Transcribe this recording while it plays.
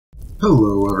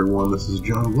Hello everyone, this is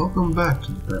John. Welcome back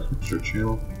to the Brewing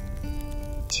channel.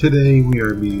 Today we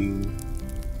are being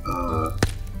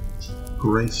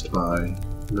graced by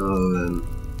none other than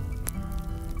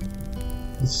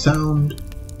the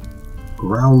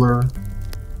Soundgrowler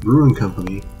Brewing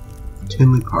Company,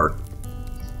 Tinley Park,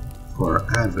 for our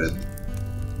Advent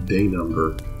day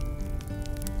number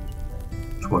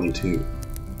 22.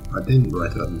 I didn't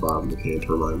write that on the bottom of the can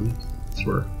to remind me, I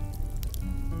swear.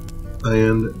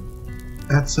 And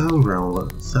at Soundgrowler,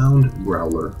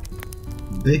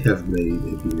 they have made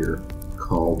a beer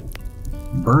called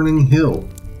Burning Hill,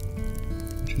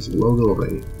 which is a logo of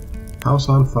a house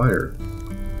on fire.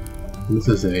 And this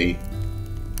is a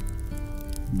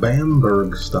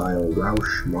Bamber style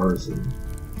Rauch Marzen.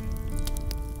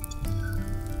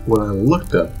 When I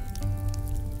looked up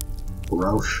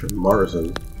Rauch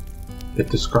Marzen, it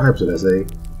describes it as a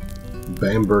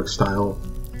Bamber style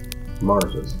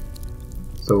Marzen.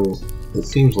 So it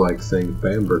seems like saying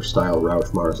Bamber style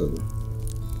Rauch Marzen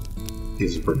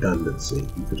is redundancy,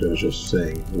 because I was just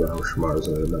saying Rauch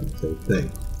Marzen and not the same thing.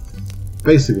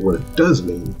 Basically what it does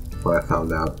mean, what I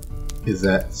found out, is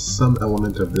that some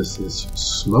element of this is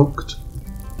smoked,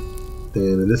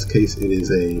 and in this case it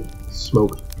is a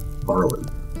smoked barley.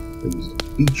 They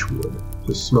used beech wood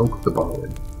to smoke the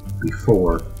barley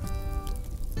before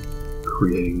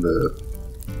creating the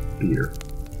beer.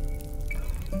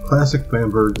 Classic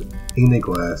Bamber in a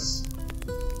glass,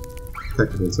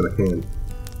 technically it's in a can.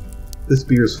 This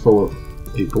beer is full of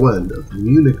a blend of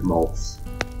Munich malts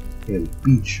and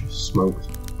beech smoked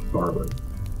barley.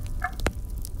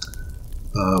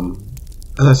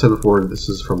 As I said before, this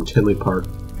is from Tinley Park.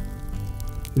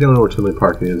 If you don't know where Tinley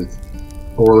Park is, it's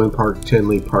Orland Park,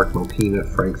 Tinley Park, Mokina,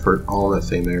 Frankfurt, all in that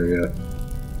same area.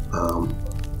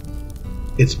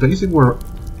 It's basically where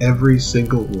every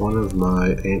single one of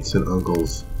my aunts and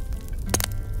uncles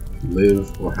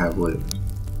live or have lived.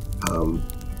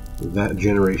 That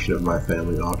generation of my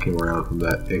family all came around from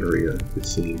that area, it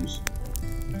seems.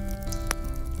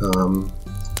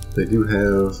 They do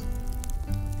have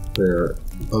their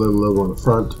other logo on the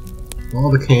front. All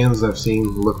the cans I've seen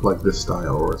look like this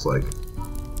style, where it's like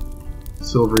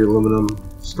silvery aluminum,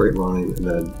 straight line, and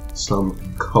then some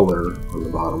color on the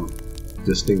bottom to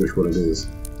distinguish what it is.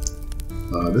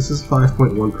 This is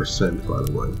 5.1%, by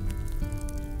the way.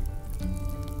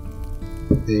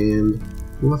 And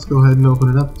let's go ahead and open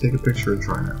it up, take a picture, and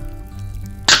try it out.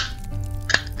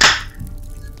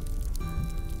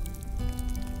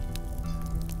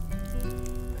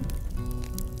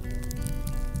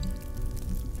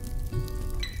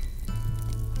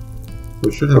 So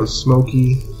it should have a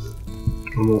smoky,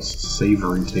 almost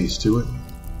savory taste to it.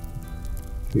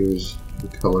 Here's the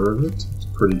color of it. It's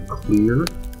pretty clear.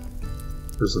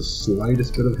 There's the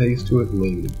slightest bit of haze to it,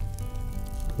 maybe.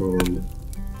 And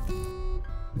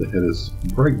the head is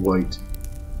bright white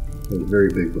and very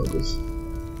big bubbles.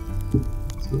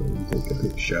 So we'll take a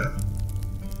big shot.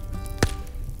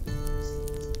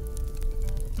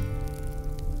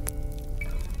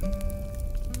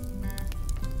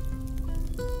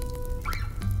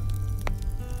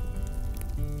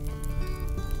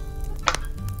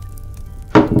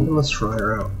 And let's try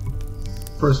her out.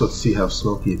 First, let's see how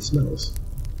smoky it smells.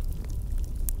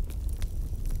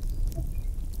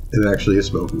 It actually is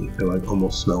smoky. It like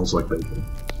almost smells like bacon.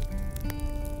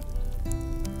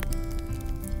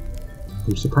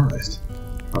 I'm surprised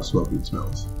how smoky it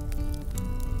smells.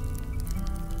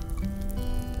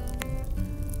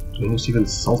 It's almost even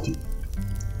salty.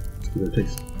 Let's give it a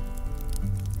taste.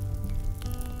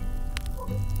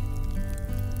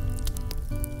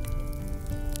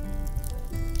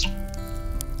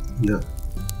 Yeah,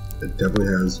 it definitely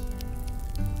has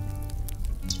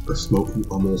a smoky,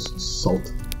 almost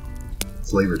salt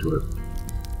flavor to it.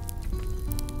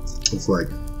 It's like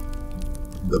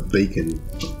the bacon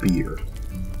of beer.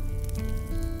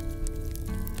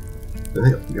 I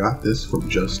think I got this from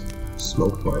just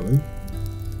smoked barley.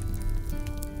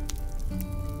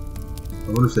 I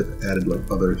wonder if they've added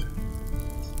like other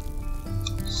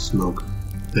smoke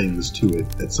things to it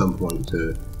at some point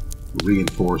to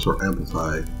reinforce or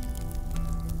amplify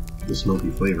the smoky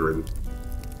flavor and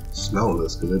smell of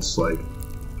this, because it's like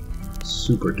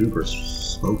super duper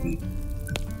smoky.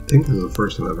 I think this is the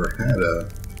first time I've ever had a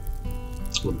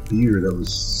beer that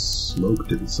was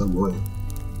smoked in some way.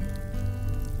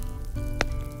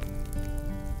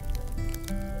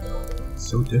 It's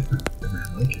so different, and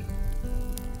I like it.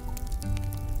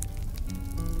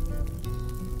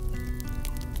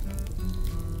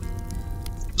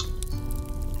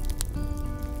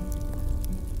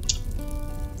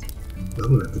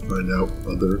 I'm gonna have to find out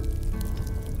other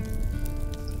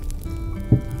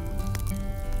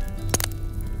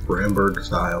Bamber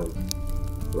style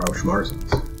Rauch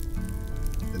Marzens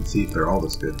and see if they're all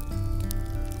this good.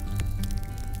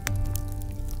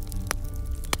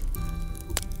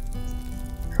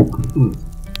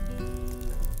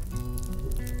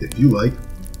 If you like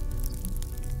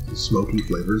smoky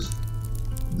flavors,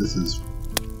 this is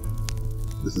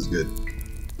good.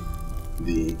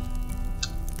 The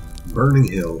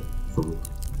Burning Hill from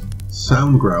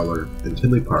Soundgrowler in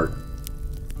Tinley Park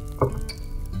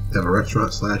have a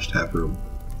restaurant / tap room.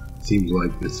 Seems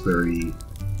like it's very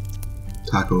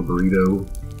taco burrito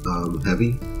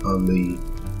heavy on the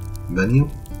menu,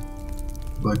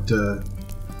 but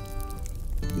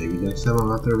maybe next time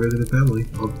I'm out there visiting the family,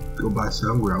 I'll go buy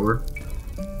Soundgrowler,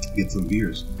 get some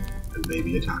beers, and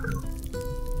maybe a taco.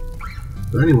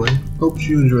 But anyway, hope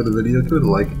you enjoyed the video. Give it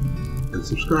a like and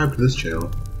subscribe to this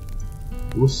channel.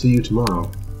 We'll see you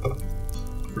tomorrow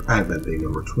for Advent Day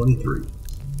number 23.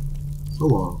 So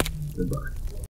long, goodbye.